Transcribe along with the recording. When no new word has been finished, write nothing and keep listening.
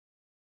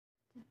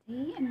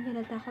Today, I'm going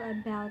to tackle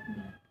about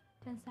the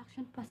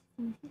transaction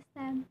processing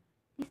system,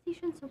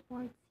 decision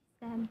support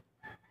system,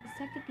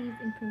 executive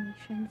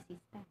information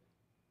system.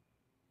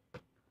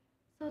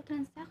 So,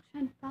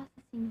 transaction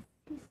processing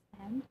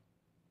system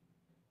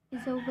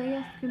is a way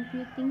of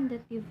computing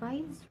that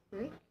divides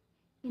work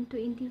into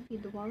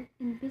individual,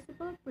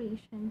 invisible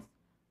operations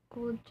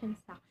called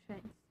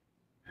transactions.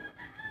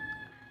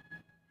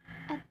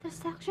 A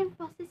transaction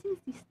processing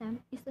system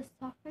is a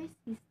software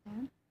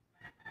system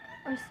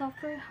or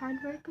software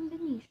hardware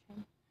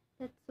combination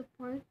that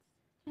supports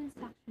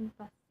transaction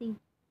processing.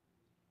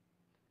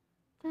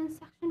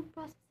 Transaction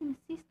processing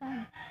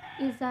system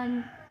is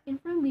an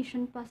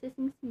information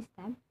processing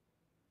system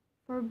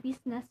for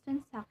business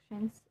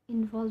transactions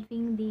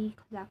involving the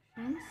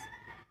collections,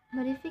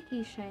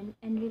 modification,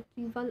 and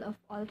retrieval of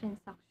all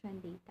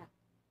transaction data.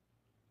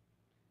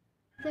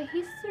 The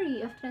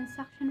history of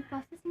transaction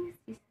processing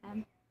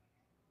system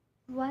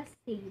was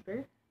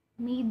Sabre,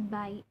 made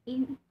by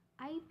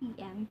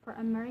IBM for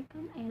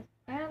American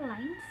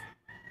Airlines,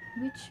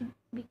 which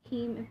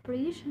became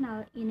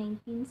operational in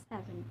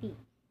 1970.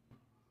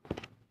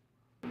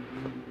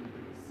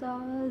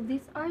 So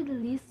these are the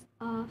list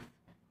of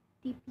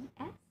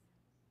TPS.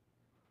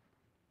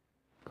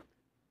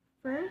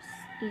 First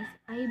is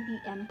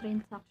IBM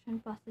Transaction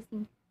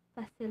Processing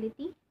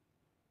Facility.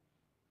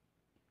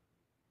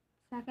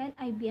 Second,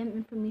 IBM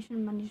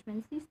Information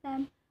Management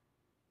System.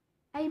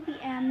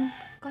 IBM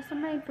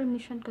Customer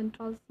Information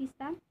Control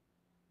System.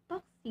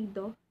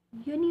 Tuxedo,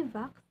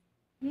 Univac,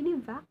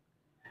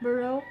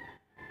 Baroque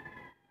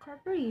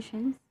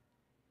Corporations,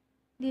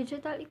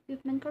 Digital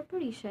Equipment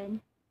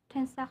Corporation,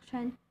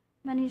 Transaction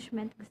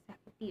Management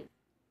Executive.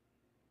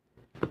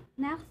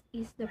 Next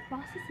is the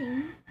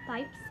processing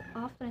types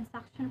of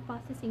transaction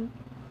processing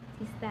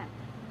system.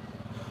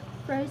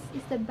 First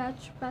is the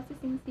batch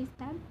processing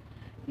system,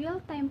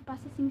 real-time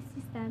processing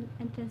system,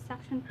 and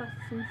transaction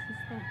processing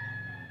system.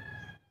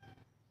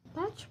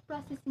 Batch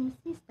processing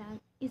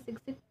system is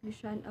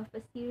execution of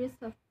a series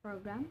of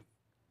programs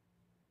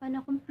on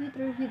a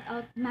computer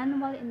without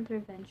manual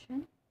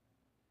intervention.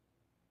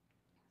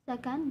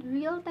 Second,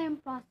 real-time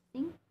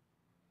processing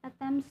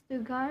attempts to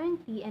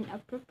guarantee an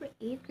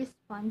appropriate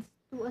response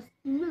to a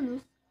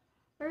stimulus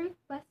or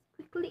request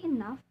quickly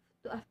enough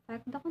to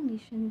affect the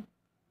conditions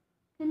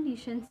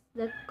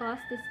that cause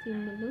the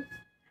stimulus.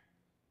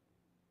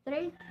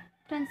 Third,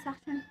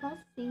 transaction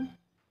processing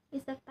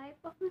is a type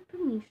of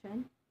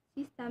information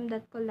system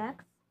that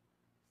collects,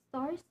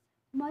 stores,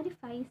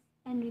 modifies,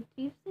 and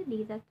retrieves the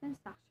data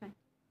transaction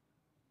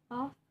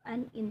of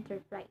an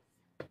enterprise.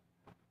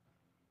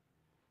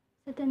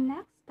 So the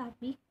next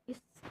topic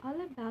is all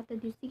about the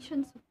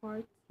decision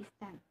support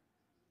system.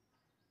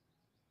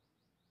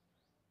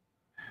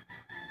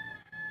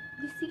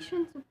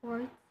 Decision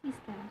support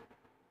system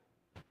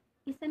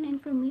is an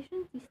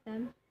information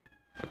system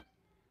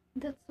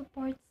that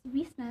supports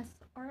business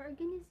or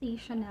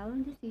organizational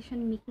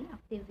decision-making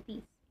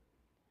activities.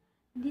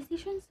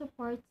 Decision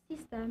support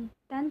system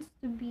tends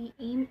to be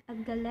aimed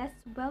at the less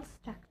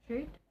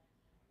well-structured,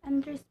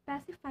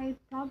 under-specified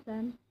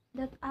problem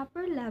that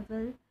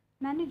upper-level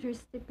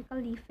managers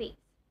typically face.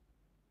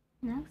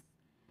 Next,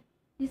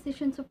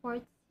 decision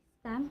support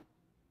system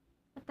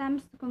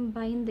attempts to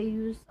combine the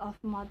use of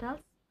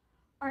models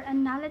or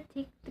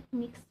analytic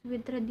techniques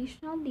with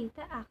traditional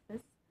data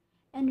access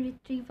and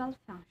retrieval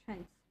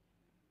functions.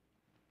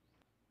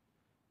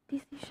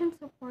 Decision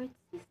support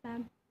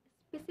system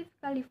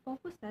specifically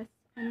focuses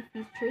on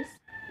features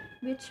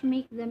which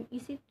make them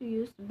easy to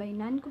use by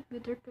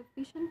non-computer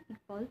proficient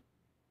people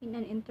in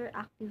an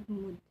interactive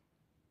mood.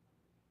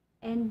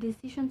 And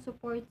decision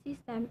support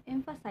system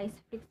emphasize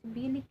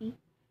flexibility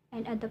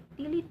and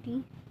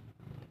adaptability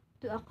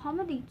to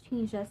accommodate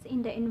changes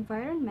in the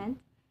environment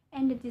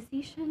and the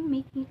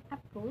decision-making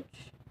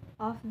approach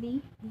of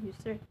the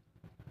user.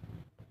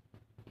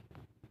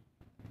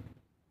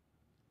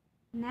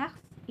 Next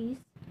is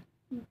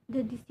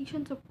the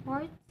decision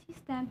support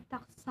system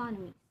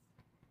taxonomies.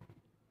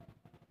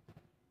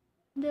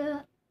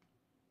 The,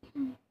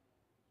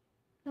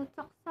 the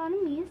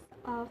taxonomies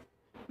of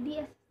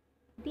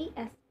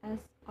DSS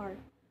are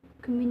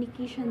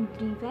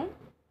communication-driven,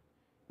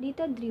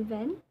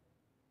 data-driven,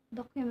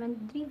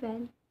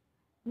 document-driven,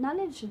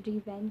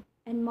 knowledge-driven,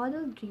 and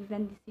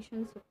model-driven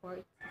decision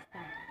support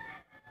system.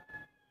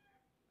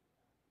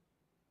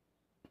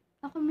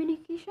 A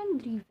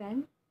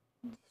communication-driven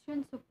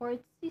decision support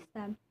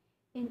system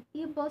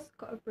enables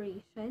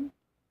cooperation,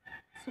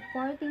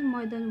 supporting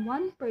more than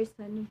one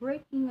person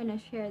working on a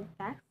shared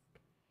task.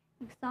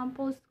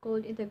 Examples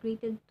called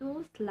integrated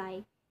tools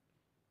like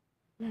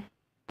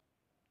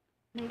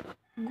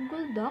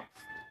Google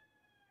Docs.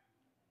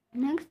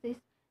 Next is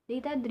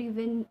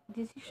data-driven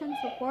decision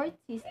support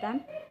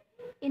system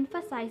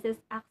emphasizes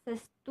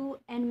access to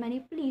and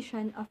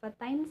manipulation of a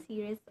time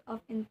series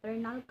of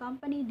internal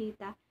company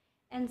data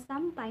and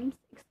sometimes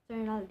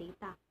external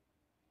data.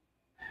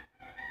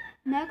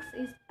 Next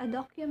is a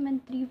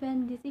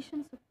document-driven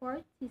decision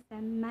support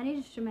system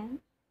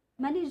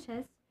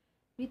manages,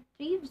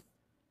 retrieves,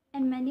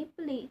 and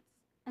manipulates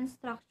and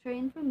structure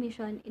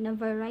information in a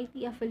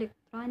variety of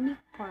electronic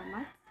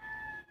formats.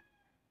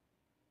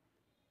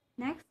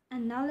 Next, a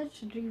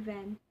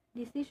knowledge-driven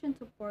decision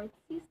support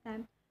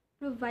system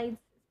provides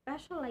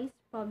specialized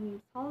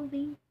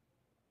problem-solving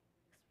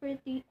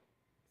expertise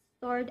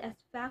stored as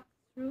facts,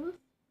 rules,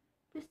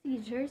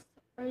 procedures,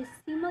 or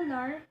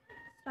similar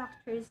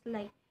structures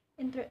like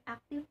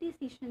interactive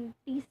decision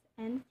trees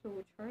and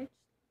flowcharts.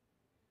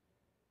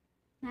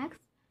 Next,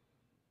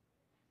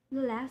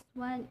 the last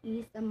one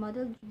is a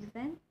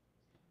model-driven,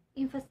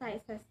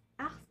 emphasizes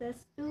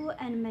access to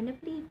and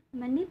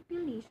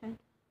manipulation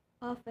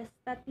of a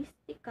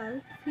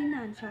statistical,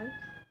 financial,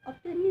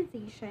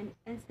 optimization,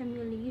 and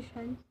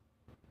simulation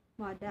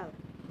model.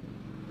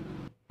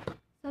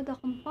 So the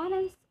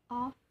components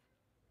of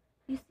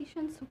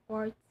decision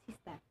support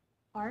system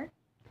are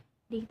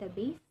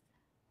database,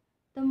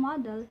 the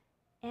model,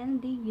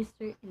 and the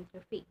user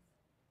interface.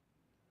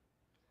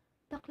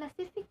 The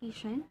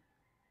classification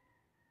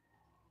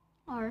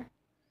are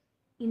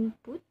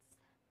inputs,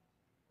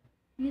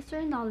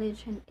 user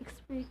knowledge and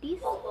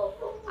expertise,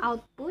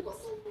 outputs,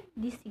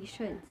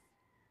 decisions.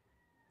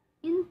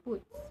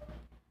 Inputs,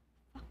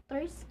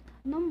 factors,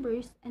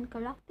 numbers, and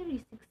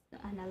characteristics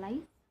to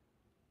analyze.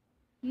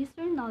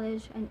 User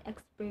knowledge and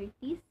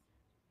expertise,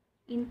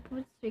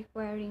 inputs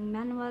requiring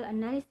manual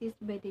analysis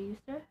by the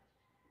user.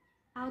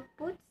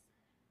 Outputs,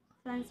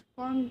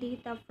 transform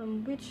data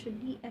from which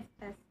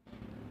DSS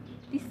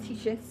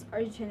decisions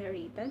are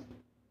generated.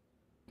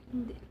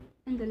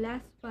 And the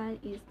last one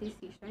is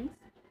decisions,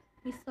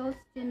 results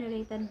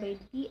generated by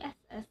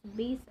DSS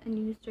based on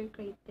user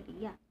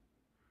criteria.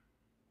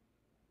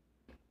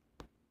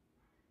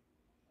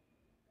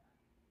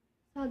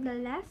 So the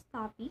last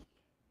topic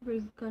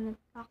we're gonna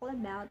talk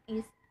about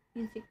is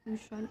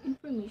execution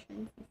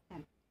information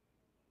system.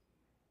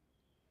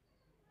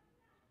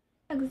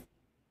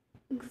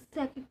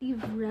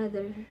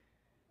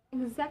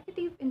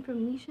 Executive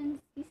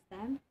information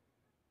system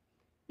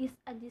is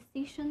a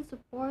decision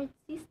support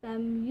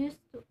system used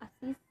to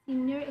assist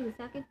senior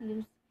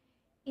executives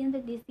in the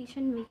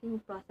decision-making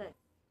process.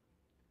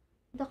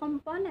 The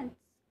components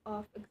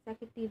of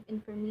executive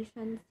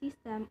information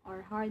system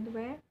are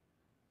hardware,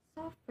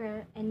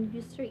 software, and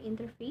user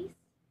interface,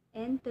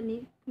 and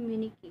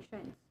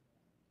telecommunications.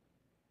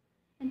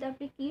 And the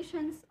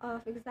applications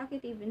of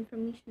executive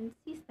information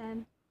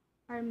system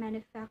are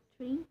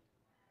manufacturing,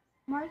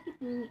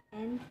 marketing,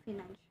 and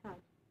financial.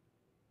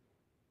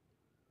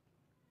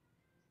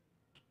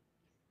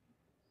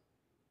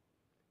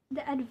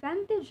 The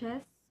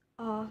advantages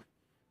of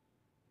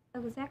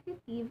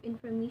executive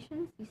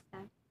information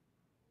system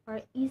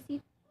are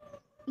easy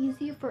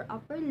for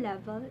upper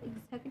level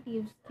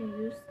executives to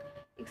use.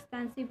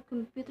 Extensive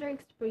computer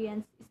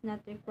experience is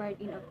not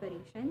required in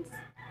operations.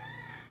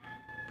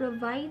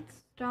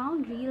 Provides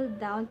strong drill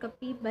down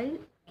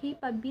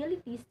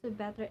capabilities to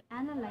better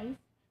analyze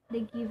the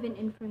given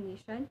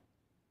information.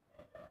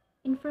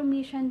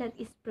 Information that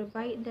is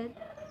provided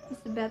is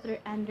better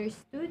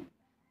understood.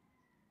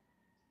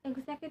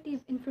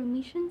 Executive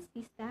information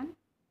system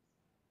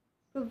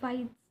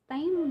provides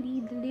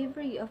timely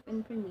delivery of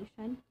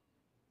information.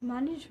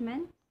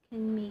 Management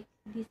can make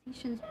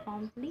decisions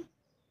promptly.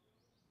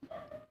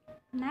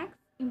 Next,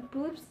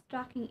 improves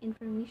tracking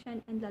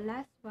information, and the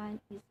last one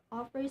is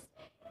offers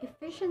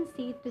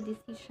efficiency to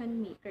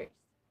decision makers.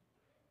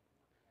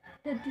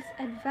 The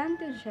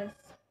disadvantages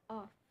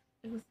of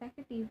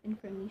executive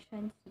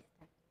information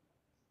system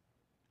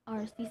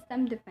are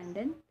system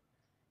dependent,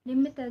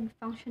 limited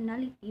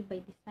functionality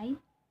by design,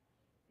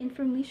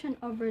 information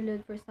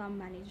overload for some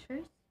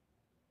managers,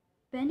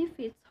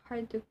 benefits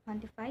hard to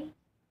quantify,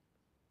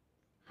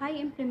 high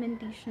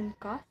implementation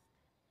cost,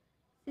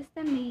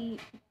 system may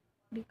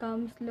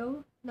become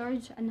slow,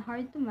 large, and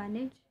hard to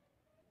manage,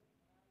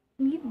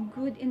 need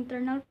good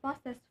internal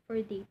process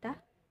for data.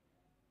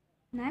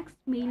 Next,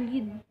 may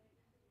lead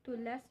to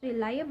less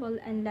reliable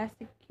and less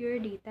secure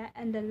data.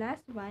 And the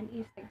last one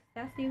is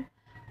excessive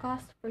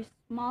cost for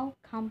small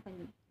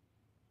company.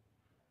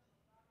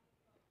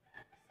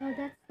 So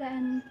that's the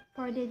end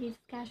for the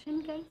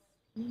discussion, guys.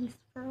 Thanks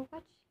for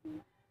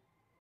watching.